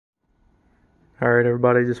Alright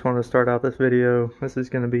everybody, just want to start out this video. This is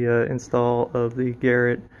going to be an install of the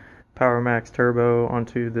Garrett Powermax turbo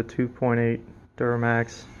onto the 2.8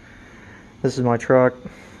 Duramax. This is my truck.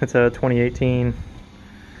 It's a 2018.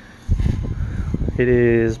 It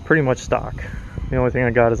is pretty much stock. The only thing I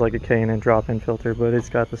got is like a K&N drop-in filter, but it's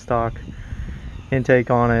got the stock intake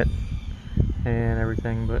on it and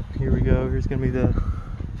everything. But here we go. Here's going to be the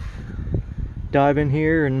dive in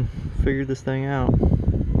here and figure this thing out.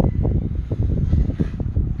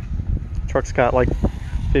 Truck's got like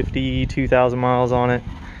 52,000 miles on it.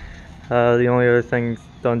 The only other thing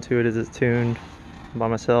done to it is it's tuned by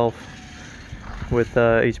myself with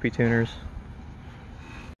HP tuners.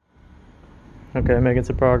 Okay, making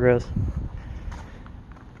some progress.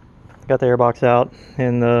 Got the airbox out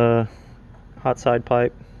and the hot side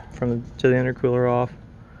pipe to the intercooler off.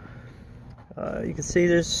 You can see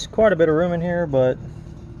there's quite a bit of room in here, but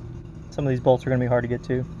some of these bolts are going to be hard to get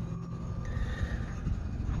to.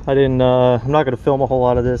 I'm not going to film a whole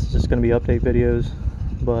lot of this, it's just going to be update videos,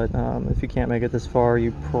 but if you can't make it this far,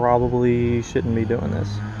 you probably shouldn't be doing this.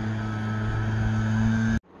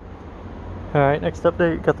 Alright, next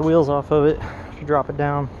update, got the wheels off of it. If you drop it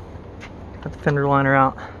down, got the fender liner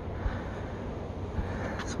out,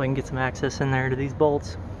 so I can get some access in there to these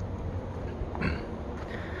bolts.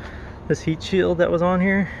 This heat shield that was on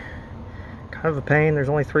here, kind of a pain. There's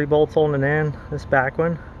only 3 bolts holding it in, this back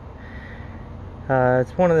one.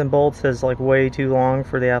 It's one of them bolts that's like way too long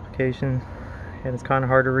for the application, and it's kind of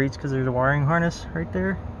hard to reach because there's a wiring harness right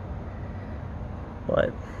there.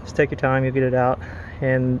 But just take your time, you'll get it out.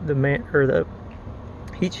 And the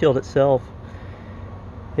heat shield itself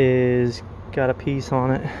is got a piece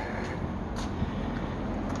on it.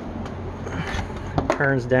 It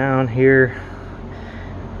turns down here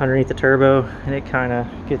underneath the turbo, and it kind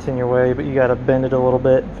of gets in your way, but you got to bend it a little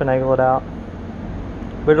bit, finagle it out,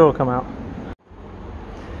 but it'll come out.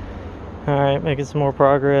 Alright, making some more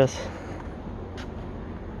progress.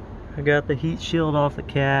 I got the heat shield off the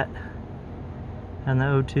cat and the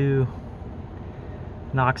O2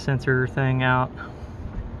 NOx sensor thing out.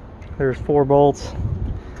 There's 4 bolts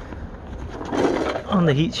on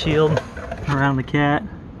the heat shield around the cat.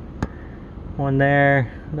 One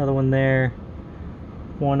there, another one there,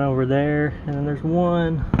 one over there, and then there's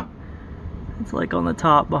one, it's like on the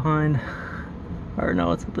top behind, or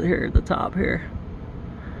no, it's up here at the top here.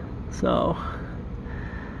 So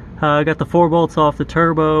I got the 4 bolts off the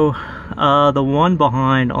turbo. The one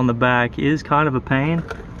behind on the back is kind of a pain,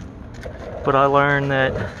 but I learned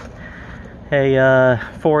that a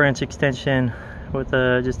 4-inch extension with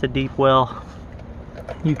just a deep well,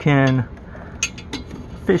 you can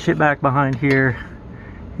fish it back behind here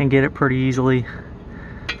and get it pretty easily.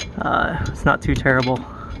 It's not too terrible.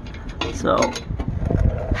 So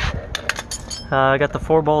I got the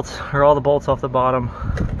 4 bolts, or all the bolts off the bottom.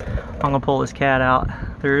 I'm gonna pull this cat out.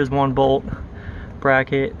 There is one bolt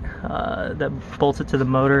bracket that bolts it to the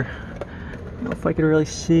motor. I don't know if I can really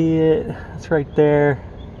see it. It's right there.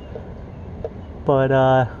 But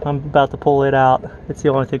I'm about to pull it out. It's the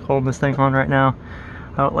only thing holding this thing on right now.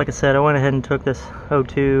 Like I said, I went ahead and took this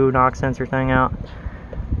O2 NOx sensor thing out.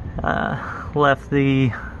 Left the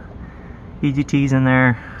EGTs in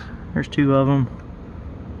there. There's 2 of them.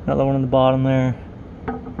 Another one in the bottom there.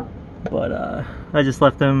 But I just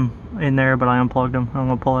left them in there, but I unplugged them. I'm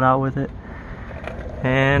gonna pull it out with it,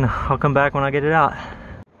 and I'll come back when I get it out.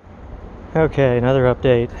 Okay, another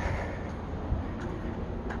update.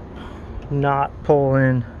 Not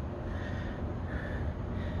pulling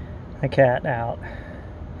the cat out.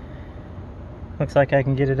 Looks like I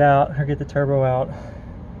can get it out, or get the turbo out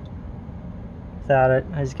without it.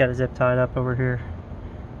 I just got it zip tied up over here,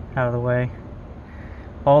 out of the way.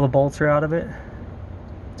 All the bolts are out of it,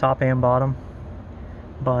 top and bottom,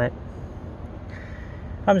 but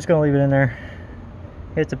I'm just gonna leave it in there.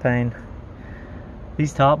 It's a pain.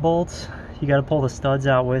 These top bolts, you got to pull the studs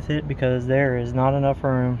out with it, because there is not enough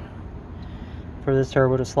room for this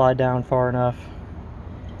turbo to slide down far enough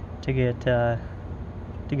to get the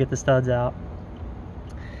studs out.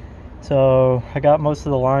 So I got most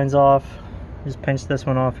of the lines off. Just pinched this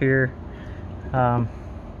one off here. Coolant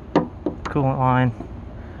line.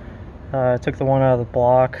 Took the one out of the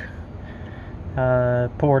block.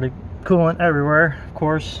 Poured coolant everywhere, of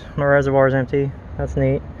course. My reservoir is empty. That's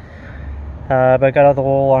neat. But I got all the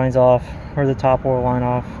oil lines off, or the top oil line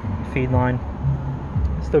off, feed line.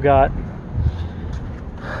 Still got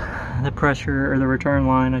the pressure, or the return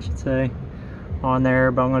line I should say, on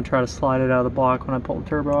there, but I'm going to try to slide it out of the block when I pull the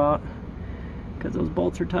turbo out, because those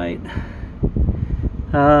bolts are tight.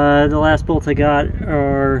 The last bolts I got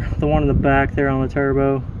are the one in the back there on the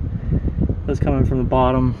turbo. Those coming from the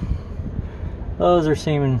bottom Those are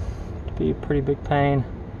seeming to be a pretty big pain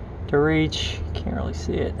to reach. Can't really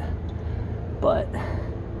see it, but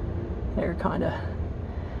they're kind of,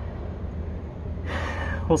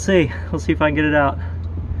 we'll see if I can get it out.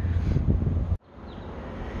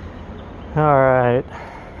 All right,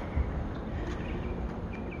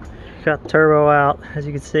 got the turbo out. As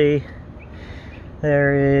you can see,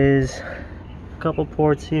 there is a couple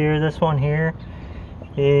ports here. This one here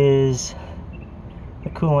is the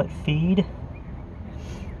coolant feed,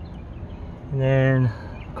 and then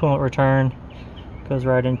coolant return goes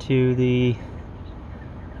right into the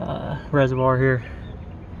reservoir here.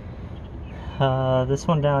 This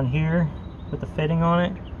one down here with the fitting on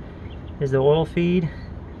it is the oil feed,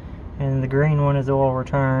 and the green one is the oil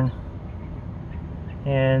return,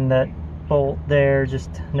 and that bolt there just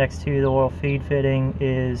next to the oil feed fitting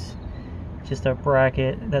is just a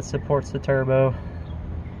bracket that supports the turbo.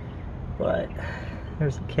 But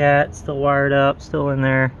there's the cat still wired up, still in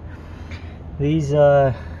there. These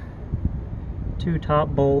two top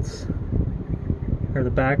bolts are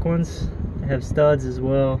the back ones. They have studs as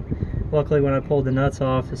well. Luckily when I pulled the nuts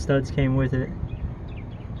off, the studs came with it.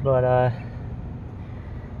 But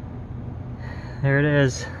there it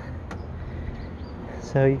is.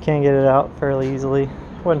 So you can get it out fairly easily.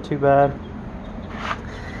 Wasn't too bad.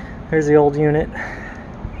 Here's the old unit.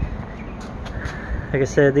 Like I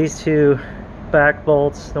said, these two back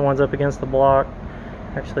bolts, the ones up against the block,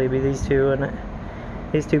 actually be these two, and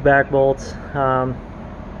these two back bolts,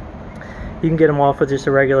 you can get them off with just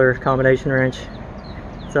a regular combination wrench.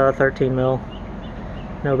 It's a 13 mil,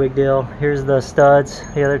 no big deal. Here's the studs,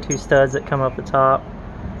 the other two studs that come up the top.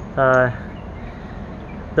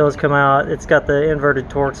 Those come out. It's got the inverted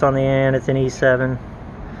Torx on the end. It's an E7.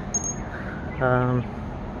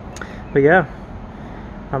 But yeah,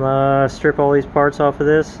 I'm gonna strip all these parts off of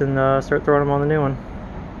this and start throwing them on the new one.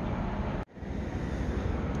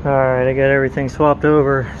 Alright, I got everything swapped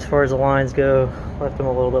over as far as the lines go. Left them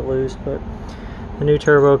a little bit loose, but the new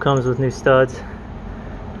turbo comes with new studs.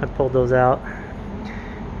 I pulled those out.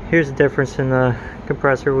 Here's the difference in the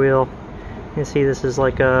compressor wheel. You can see this is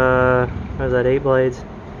like a, what is that, 8 blades?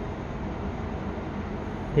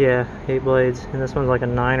 Yeah, 8 blades, and this one's like a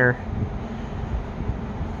 9er.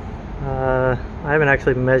 I haven't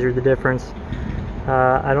actually measured the difference.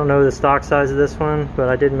 I don't know the stock size of this one, but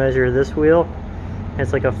I did measure this wheel.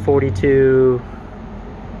 It's like a 42,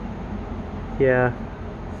 yeah,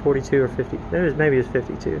 42 or 50, maybe it's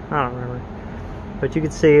 52, I don't remember. But you can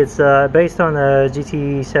see it's based on the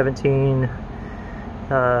GT17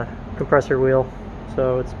 compressor wheel.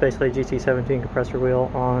 So it's basically a GT17 compressor wheel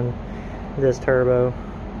on this turbo.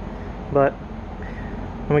 But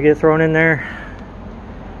I'm gonna get it thrown in there,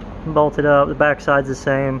 bolted up. The back side's the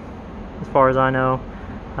same as far as I know.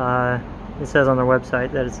 It says on their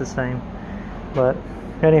website that it's the same. But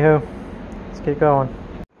anywho, let's get going.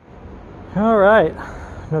 Alright,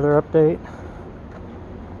 another update.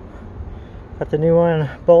 Got the new one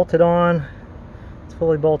bolted on. It's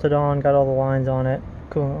fully bolted on, got all the lines on it.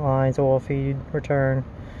 Coolant lines, oil feed, return.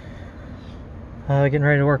 Getting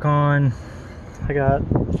ready to work on. I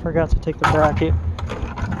forgot to take the bracket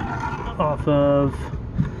off of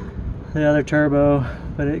the other turbo,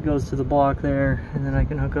 but it goes to the block there, and then I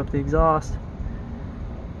can hook up the exhaust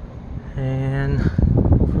and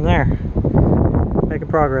go from there. Making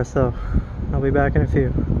progress though. I'll be back in a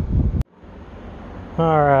few.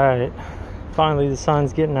 Alright, finally the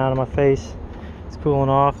sun's getting out of my face. It's cooling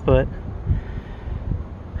off, but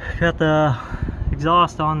got the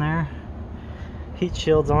exhaust on there, heat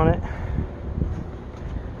shields on it,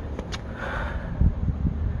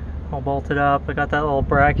 all bolted up. I got that little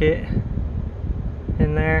bracket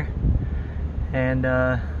in there, and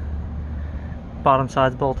bottom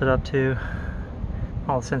side's bolted up too.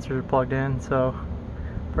 All the sensors are plugged in, so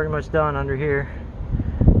pretty much done under here.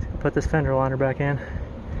 Put this fender liner back in,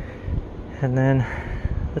 and then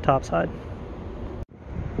the top side.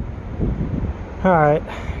 Alright,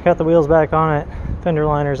 got the wheels back on it, fender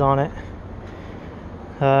liners on it.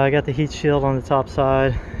 I got the heat shield on the top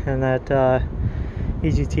side, and that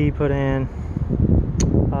EGT put in.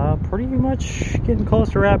 Pretty much getting close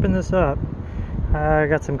to wrapping this up. I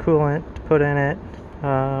got some coolant to put in it,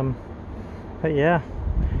 but yeah,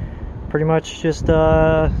 pretty much just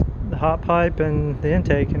the hot pipe and the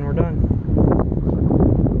intake, and we're done.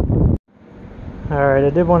 Alright, I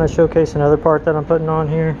did want to showcase another part that I'm putting on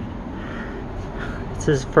here. This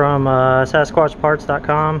is from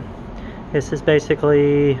SasquatchParts.com. This is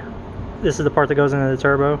basically, this is the part that goes into the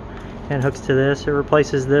turbo and hooks to this. It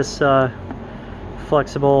replaces this stock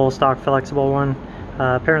flexible one.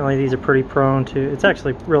 Apparently these are pretty prone to, it's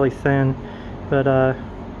actually really thin, but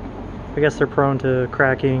I guess they're prone to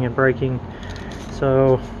cracking and breaking.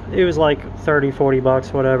 So it was like 30-40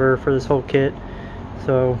 bucks, whatever, for this whole kit.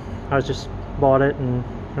 So I just bought it and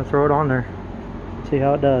gonna throw it on there, see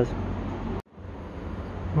how it does.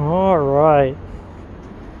 All right,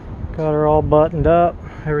 got her all buttoned up,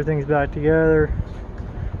 everything's back together.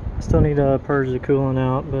 I still need to purge the coolant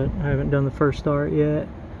out, but I haven't done the first start yet.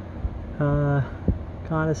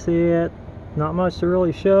 Kind of see it, not much to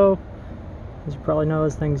really show. As you probably know,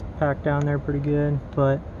 this thing's packed down there pretty good,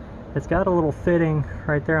 but it's got a little fitting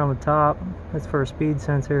right there on the top. That's for a speed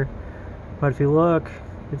sensor. But if you look,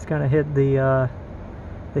 it's gonna hit the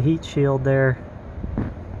heat shield there.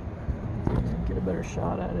 Get a better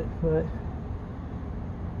shot at it, but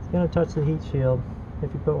it's gonna touch the heat shield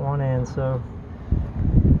if you put one in. So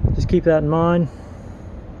just keep that in mind.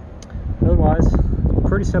 Otherwise,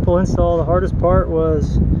 pretty simple install. The hardest part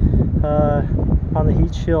was on the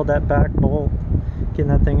heat shield, that back bolt, getting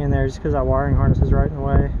that thing in there, just because that wiring harness is right in the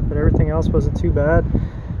way. But everything else wasn't too bad.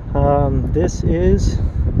 This is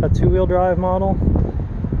a 2-wheel drive model,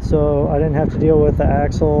 so I didn't have to deal with the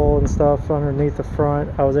axle and stuff underneath the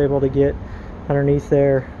front. I was able to get underneath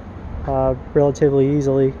there relatively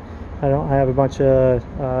easily. I have a bunch of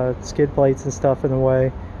skid plates and stuff in the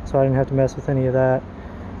way, so I didn't have to mess with any of that.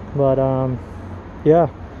 But yeah,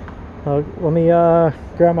 let me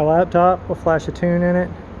grab my laptop, we'll flash a tune in it,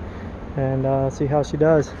 and see how she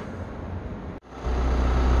does.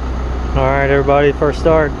 Alright everybody, first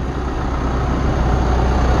start.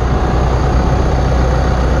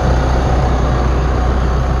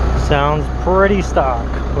 Sounds pretty stock,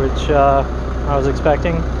 which I was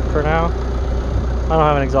expecting for now. I don't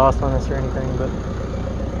have an exhaust on this or anything, but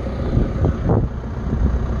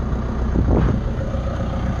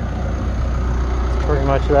it's pretty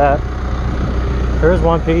much that. There is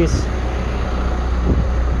one piece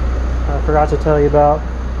I forgot to tell you about.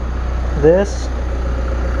 This,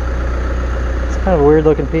 it's kind of a weird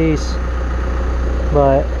looking piece,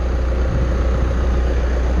 but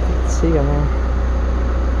let's see, I mean,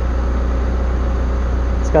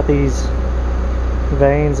 it's got these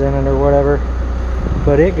veins in it or whatever,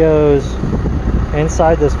 but it goes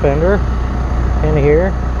inside this fender in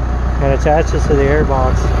here and attaches to the air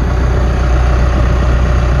box.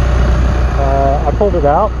 I pulled it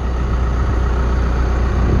out.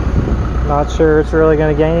 Not sure it's really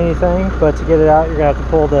going to gain anything, but to get it out, you're going to have to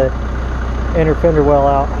pull the inner fender well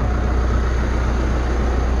out.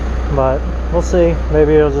 But we'll see.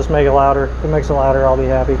 Maybe it'll just make it louder. If it makes it louder, I'll be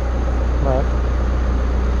happy. But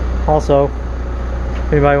also,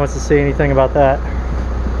 if anybody wants to see anything about that,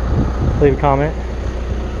 leave a comment.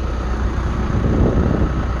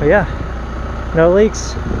 But yeah, no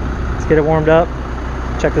leaks. Let's get it warmed up.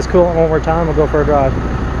 Check this coolant one more time, we'll go for a drive.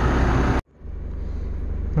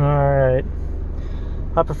 Alright,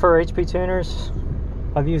 I prefer HP tuners.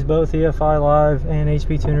 I've used both EFI Live and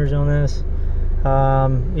HP tuners on this.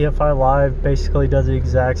 EFI Live basically does the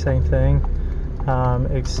exact same thing,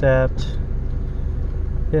 except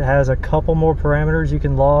it has a couple more parameters you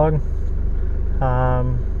can log.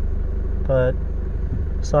 But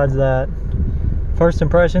besides that, first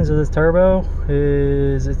impressions of this turbo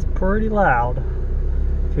is it's pretty loud.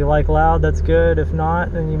 If you like loud, that's good. If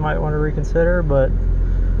not, then you might want to reconsider, but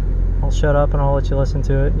I'll shut up and I'll let you listen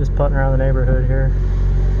to it. Just putting around the neighborhood here.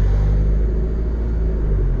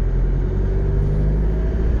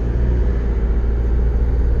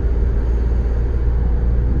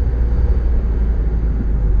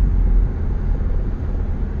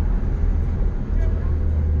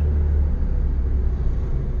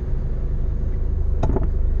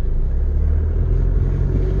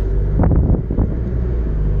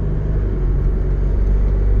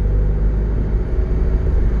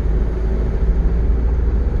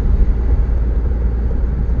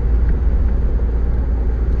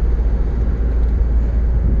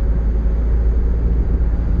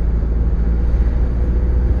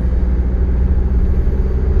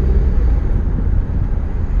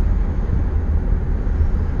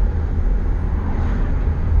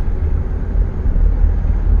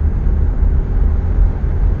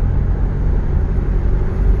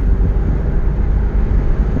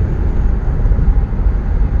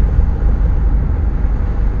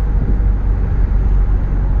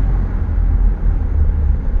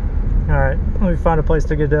 Let me find a place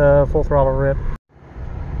to get a full throttle rip.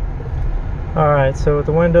 Alright, so with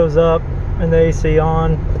the windows up and the AC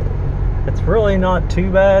on, it's really not too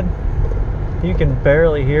bad. You can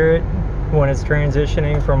barely hear it when it's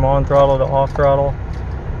transitioning from on throttle to off throttle.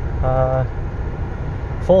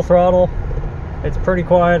 Full throttle, it's pretty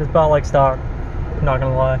quiet. It's about like stock, I'm not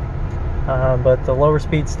gonna lie. but the lower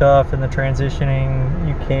speed stuff and the transitioning,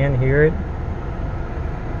 you can hear it.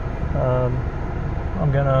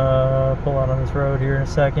 I'm gonna pull out on this road here in a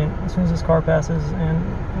second as soon as this car passes,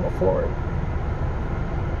 and we'll floor it.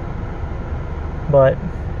 But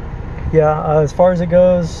yeah, as far as it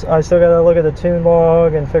goes, I still gotta look at the tune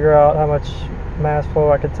log and figure out how much mass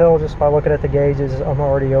flow. I could tell just by looking at the gauges I'm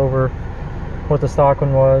already over what the stock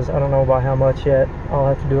one was. I don't know by how much yet. I'll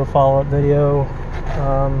have to do a follow-up video,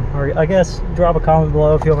 or I guess drop a comment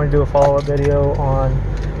below if you want me to do a follow-up video on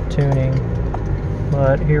tuning.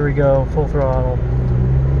 But here we go, full throttle.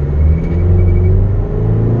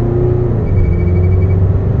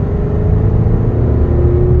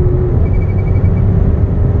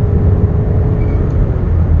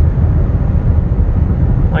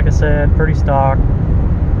 Like I said, pretty stock.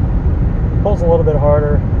 Pulls a little bit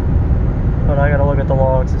harder, but I gotta look at the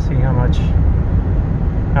logs to see how much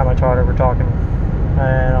harder we're talking,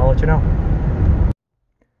 and I'll let you know.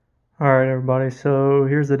 Alright everybody, so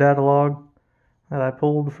here's the data log that I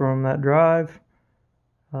pulled from that drive.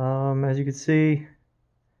 As you can see,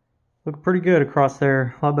 look pretty good across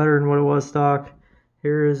there, a lot better than what it was stock.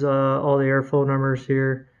 Here's all the airflow numbers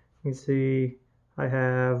here. You can see I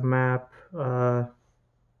have map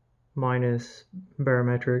minus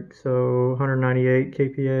barometric, so 198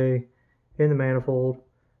 kPa in the manifold.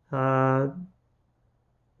 I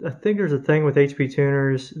think there's a thing with HP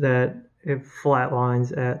tuners that it flat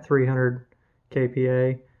lines at 300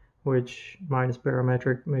 kPa, which minus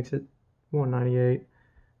barometric makes it 198.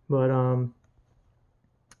 But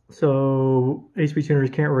so HP tuners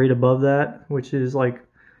can't rate above that, which is like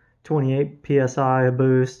 28 psi a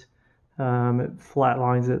boost. It flat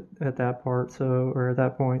lines it at that part, so, or at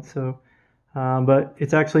that point. So, but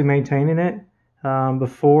it's actually maintaining it.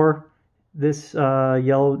 Before, this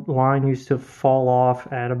yellow line used to fall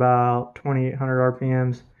off at about 2800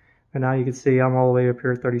 RPMs, and now you can see I'm all the way up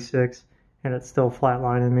here at 36, and it's still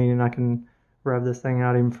flatlining, meaning I can rev this thing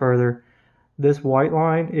out even further. This white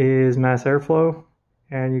line is mass airflow,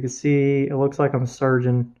 and you can see it looks like I'm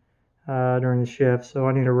surging during the shift, so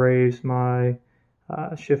I need to raise my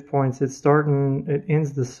shift points. It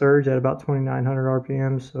ends the surge at about 2900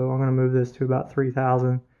 RPM, so I'm going to move this to about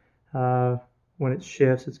 3000. When it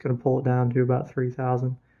shifts, it's going to pull it down to about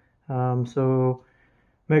 3000. So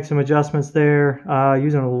make some adjustments there.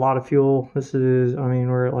 Using a lot of fuel. This is, I mean,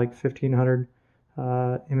 we're at like 1500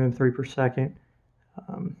 mm3 per second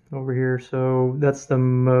over here, so that's the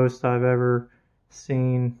most I've ever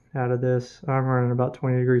seen out of this. I'm running about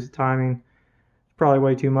 20 degrees of timing. Probably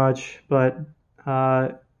way too much, but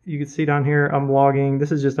you can see down here I'm logging.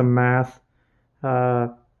 This is just a math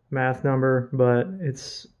number, but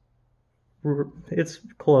it's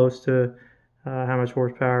close to how much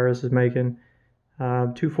horsepower this is making.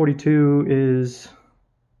 242 is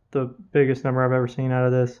the biggest number I've ever seen out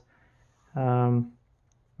of this.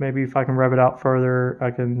 Maybe if I can rev it out further, I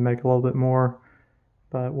can make a little bit more,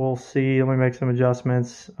 but we'll see. Let me make some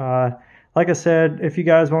adjustments. Like I said, if you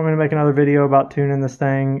guys want me to make another video about tuning this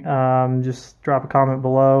thing, just drop a comment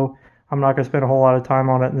below. I'm not going to spend a whole lot of time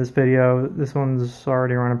on it in this video. This one's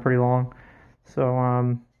already running pretty long.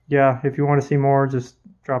 So, yeah, if you want to see more, just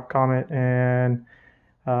drop a comment and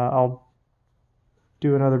I'll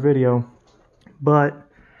do another video. But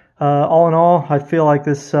all in all, I feel like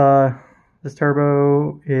this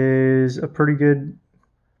turbo is a pretty good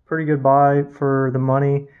buy for the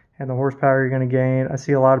money and the horsepower you're going to gain. I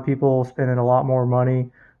see a lot of people spending a lot more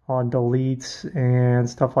money on deletes and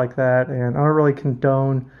stuff like that, and I don't really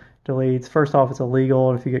condone deletes. First off, it's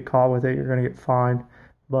illegal, and if you get caught with it, you're going to get fined.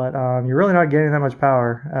 But you're really not getting that much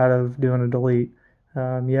power out of doing a delete.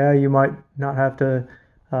 Yeah, you might not have to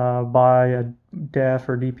buy a DEF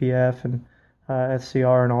or DPF and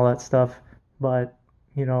SCR and all that stuff, but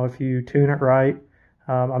you know, if you tune it right,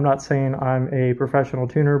 I'm not saying I'm a professional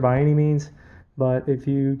tuner by any means, but if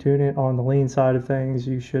you tune it on the lean side of things,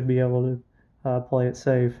 you should be able to play it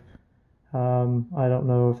safe. I don't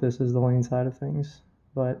know if this is the lean side of things,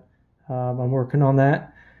 but I'm working on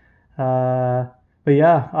that. But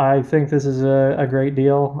yeah, I think this is a great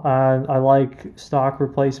deal. I like stock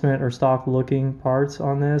replacement or stock looking parts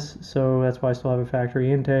on this, so that's why I still have a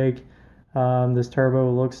factory intake. This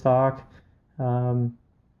turbo looks stock.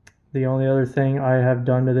 The only other thing I have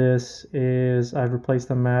done to this is I've replaced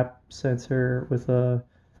the map sensor with a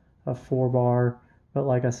 4-bar, but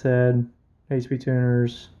like I said, HP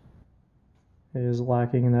Tuners is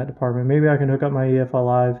lacking in that department. Maybe I can hook up my EFI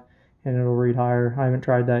Live and it'll read higher. I haven't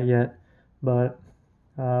tried that yet, but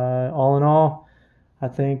all in all, I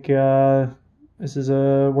think this is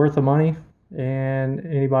worth the money, and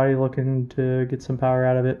anybody looking to get some power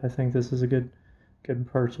out of it, I think this is a good good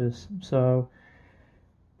purchase. So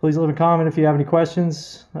please leave a comment if you have any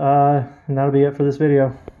questions, and that'll be it for this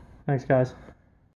video. Thanks, guys.